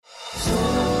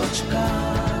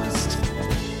Sochcast.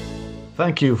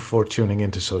 Thank you for tuning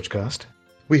into Sochcast.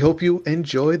 We hope you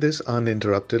enjoy this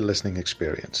uninterrupted listening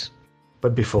experience.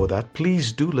 But before that,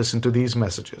 please do listen to these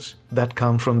messages that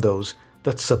come from those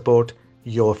that support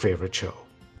your favorite show.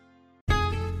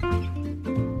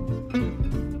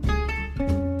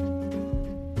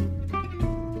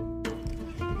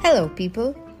 Hello,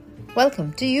 people.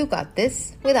 Welcome to You Got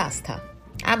This with Astha.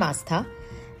 I'm Astha,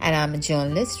 and I'm a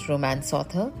journalist, romance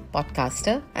author,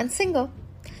 podcaster, and singer.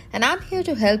 And I'm here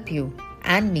to help you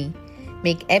and me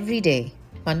make every day,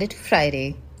 Monday to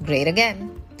Friday, great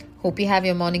again. Hope you have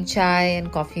your morning chai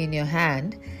and coffee in your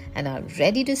hand and are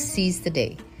ready to seize the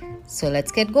day. So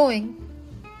let's get going.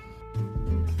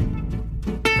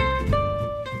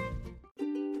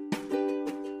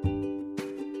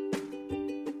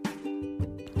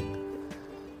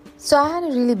 So I had a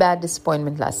really bad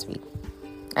disappointment last week.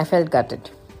 I felt gutted.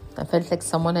 I felt like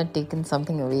someone had taken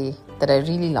something away that I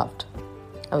really loved.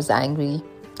 I was angry,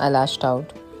 I lashed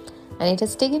out, and it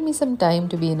has taken me some time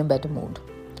to be in a better mood.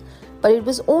 But it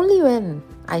was only when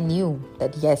I knew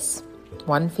that yes,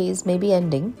 one phase may be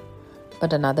ending,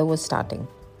 but another was starting,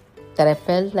 that I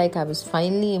felt like I was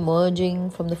finally emerging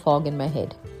from the fog in my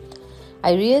head.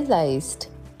 I realized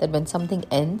that when something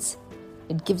ends,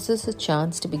 it gives us a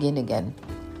chance to begin again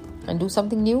and do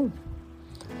something new.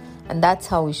 And that's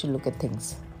how we should look at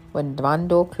things. When one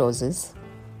door closes,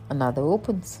 another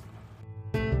opens.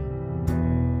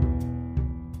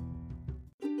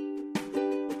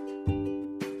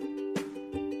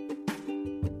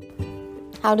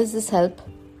 How does this help?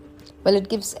 Well, it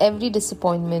gives every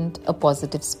disappointment a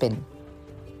positive spin.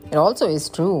 It also is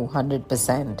true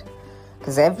 100%,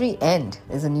 because every end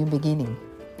is a new beginning,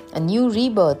 a new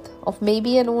rebirth of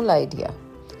maybe an old idea.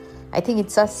 I think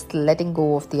it's us letting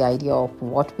go of the idea of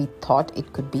what we thought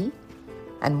it could be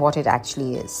and what it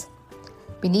actually is.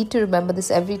 We need to remember this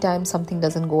every time something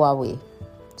doesn't go our way,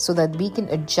 so that we can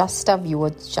adjust our view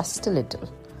just a little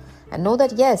and know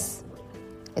that yes,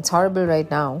 it's horrible right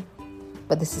now,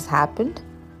 but this has happened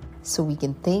so we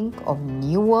can think of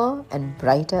newer and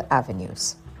brighter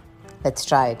avenues. Let's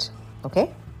try it,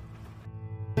 okay?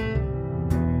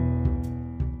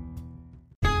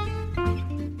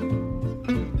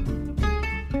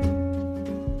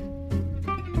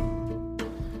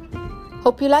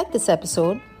 Hope you like this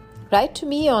episode. Write to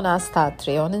me on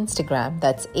Asthatray on Instagram,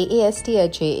 that's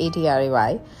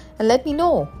AASTHAATRAY, and let me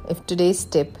know if today's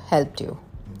tip helped you.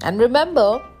 And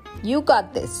remember, you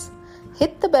got this.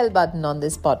 Hit the bell button on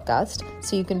this podcast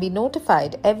so you can be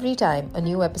notified every time a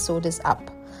new episode is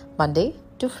up, Monday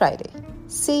to Friday.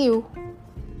 See you.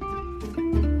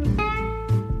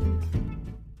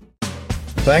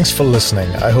 Thanks for listening.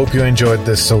 I hope you enjoyed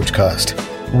this Sochcast.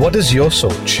 What is your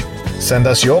Soch? Send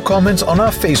us your comments on our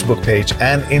Facebook page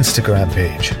and Instagram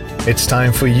page. It's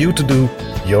time for you to do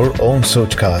your own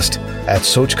Sochcast at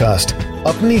Sochcast.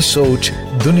 Apni Soch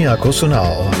Duniya ko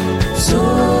sunao.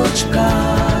 Sochcast.